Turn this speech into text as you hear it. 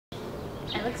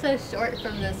I look so short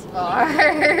from this far.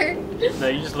 No,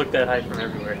 you just look that high from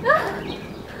everywhere.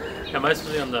 Am I supposed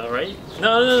to be on the right?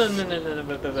 No.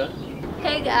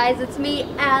 Hey guys, it's me,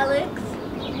 Alex.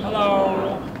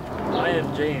 Hello. I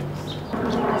am James.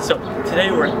 So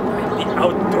today we're in the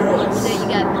outdoors. So you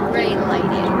got great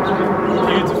lighting.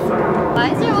 Beautiful.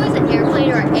 Why is there always an airplane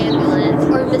or an ambulance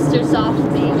or Mr.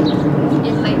 Softly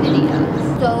in my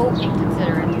videos? So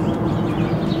inconsiderate.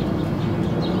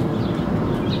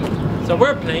 So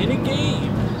we're playing a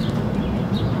game.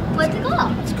 What's it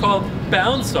called? It's called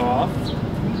Bounce Off.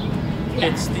 Yeah.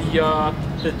 It's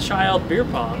the child beer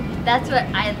pong. That's what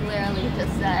I literally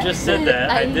just said. Just said that.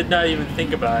 I did not even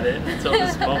think about it until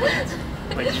this moment.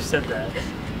 Like you said that.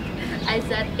 I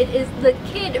said it is the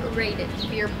kid-rated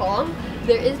beer pong.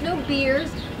 There is no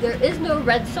beers. There is no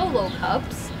red Solo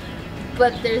cups.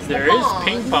 But there's There the is pong.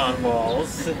 ping pong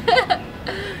balls.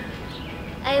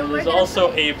 And There's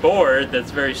also a board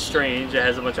that's very strange. It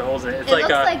has a bunch of holes in it. It's like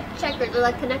looks a like checkers or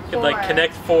like Connect Four. like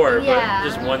Connect Four, Yeah. but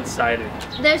just one-sided.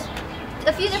 There's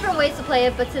a few different ways to play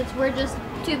it, but since we're just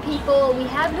two people, we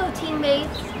have no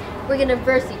teammates, we're gonna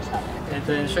verse each other. And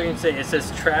the instructions say it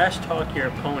says trash talk your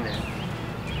opponent.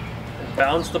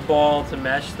 Bounce the ball to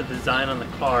match the design on the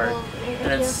card, and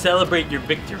then celebrate your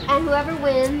victory. And whoever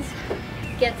wins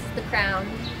gets the crown,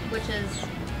 which is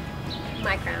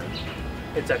my crown.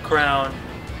 It's a crown,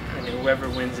 and whoever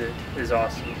wins it is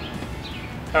awesome.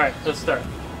 All right, let's start.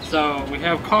 So we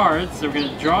have cards. So we're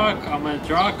gonna draw. I'm gonna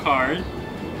draw a card,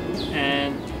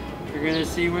 and we're gonna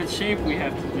see what shape we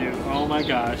have to do. Oh my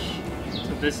gosh!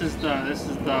 So this is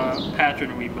the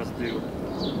pattern we must do.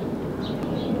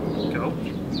 Go.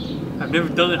 I've never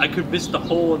done it. I could miss the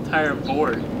whole entire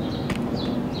board. I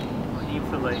aim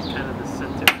for like kind of the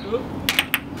center.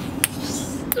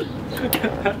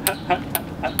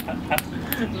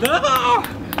 No!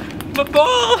 My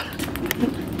ball!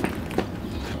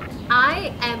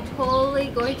 I am totally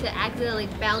going to accidentally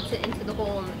bounce it into the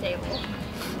hole in the table.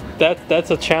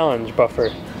 That's a challenge,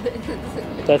 Buffer.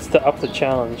 That's to up the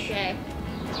challenge. Okay.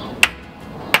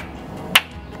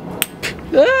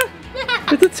 Ah!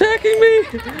 It's attacking me!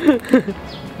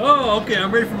 Oh, okay,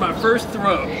 I'm ready for my first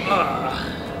throw. Ah.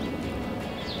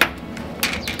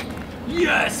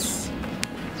 Yes!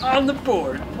 On the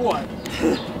board. One.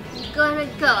 Gonna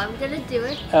go. I'm gonna do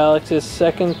it. Alex's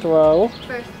second throw.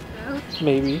 First throw.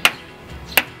 Maybe.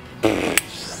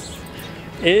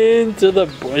 Into the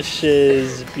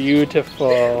bushes.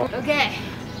 Beautiful. Okay.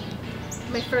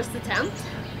 My first attempt.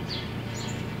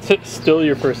 Still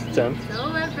your first attempt.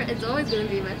 So it's always gonna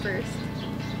be my first.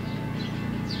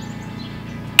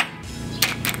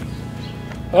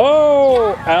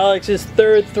 Oh! Alex's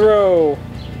third throw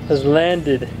has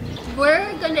landed.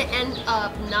 We're gonna end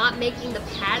up not making the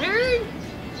pattern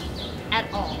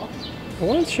at all. I'm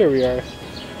not sure we are.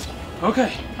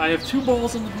 Okay, I have 2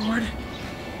 balls on the board.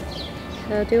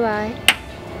 So do I.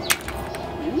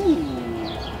 Ooh.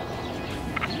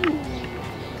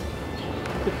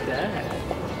 Look at that.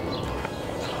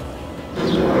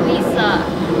 We suck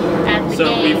at the So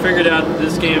game. we figured out that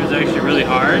this game is actually really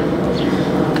hard.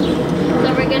 So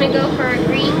we're gonna go for a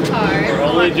green card. We're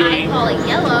only or doing- I call it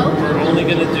yellow. We're only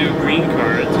gonna do green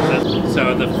cards.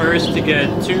 So the first to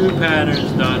get 2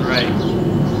 patterns done right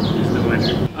is the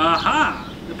winner. Aha!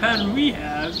 The pattern we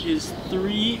have is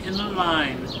 3 in a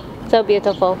line. So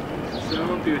beautiful.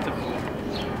 So beautiful.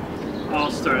 I'll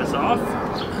start us off.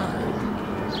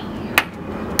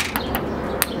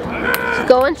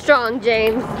 Going strong,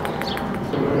 James.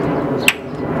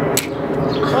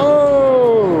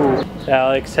 Oh!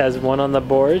 Alex has 1 on the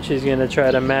board. She's gonna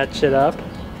try to match it up.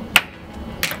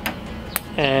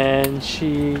 And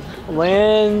she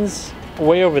lands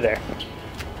way over there.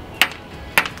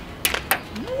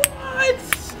 What?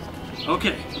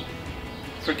 Okay.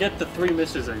 Forget the 3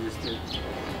 misses I just did.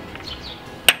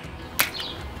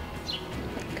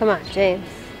 Come on, James.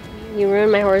 You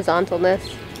ruined my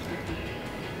horizontalness.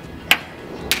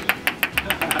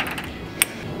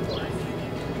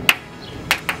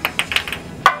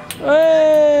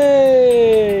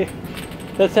 Hey!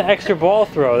 That's an extra ball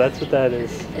throw. That's what that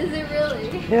is. Is it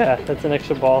really? Yeah, that's an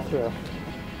extra ball throw.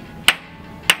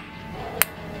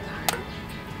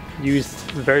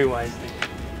 Used very wisely.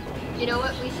 You know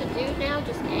what we should do now?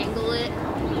 Just angle it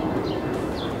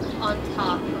on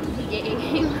top of the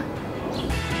game.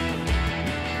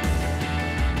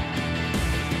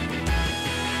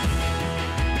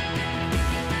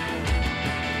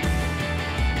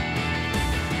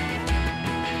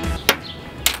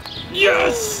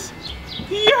 Yes!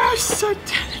 Yes! I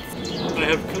did it! I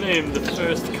have claimed the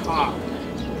first card.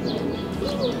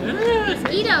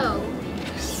 Mosquito!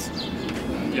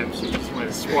 Yep, she just went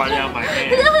to swat it out my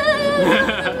hand.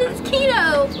 Miss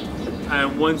Keto! I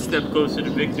am one step closer to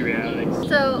victory, Alex.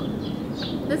 So,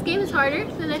 this game is harder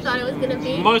than I thought it was gonna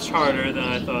be. Much harder than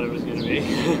I thought it was gonna be.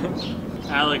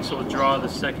 Alex will draw the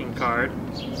second card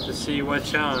to see what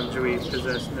challenge we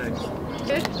possess next.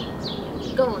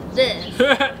 Go with this.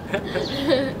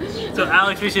 So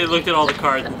Alex basically looked at all the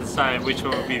cards and decided which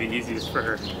one would be the easiest for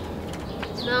her.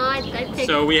 No, I picked...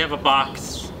 So we have a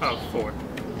box of 4.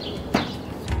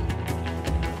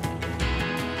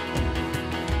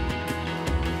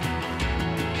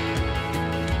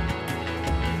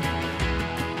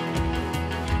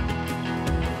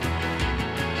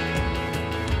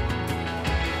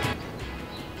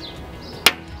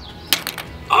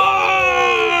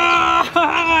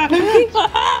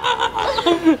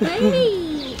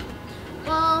 Hey!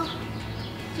 Well,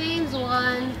 James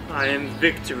won. I am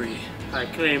victory. I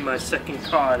claim my second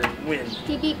card and win.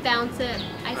 He beat Bounce It.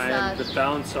 I am suck. the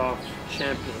bounce off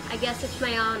champion. I guess it's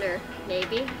my honor,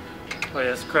 maybe. Oh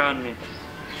yes, crown me.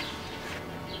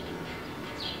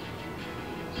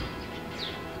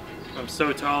 I'm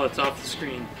so tall it's off the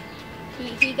screen.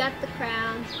 He got the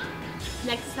crown.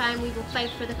 Next time we will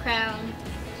fight for the crown.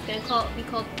 It's gonna be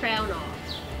called Crown Off.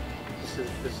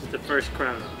 This is the first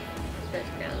crown off. First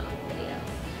Crown Off video.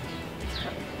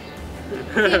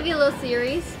 It's gonna be a little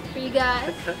series for you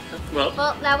guys. Well,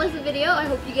 That was the video. I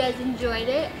hope you guys enjoyed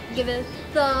it. Give it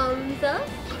a thumbs up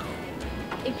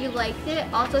if you liked it.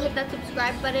 Also hit that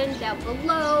subscribe button down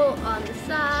below, on the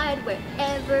side,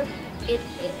 wherever it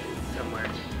is. somewhere.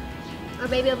 Or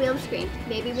maybe it'll be on the screen.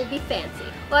 Maybe we'll be fancy.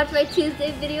 Watch my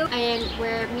Tuesday video and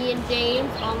where me and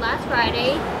James on last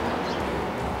Friday.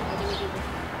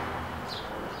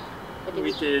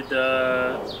 We did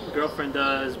girlfriend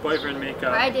does boyfriend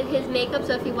makeup. I did his makeup,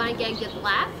 so if you want to get a good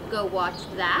laugh, go watch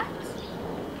that.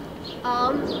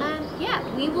 And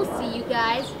yeah, we will see you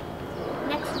guys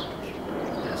next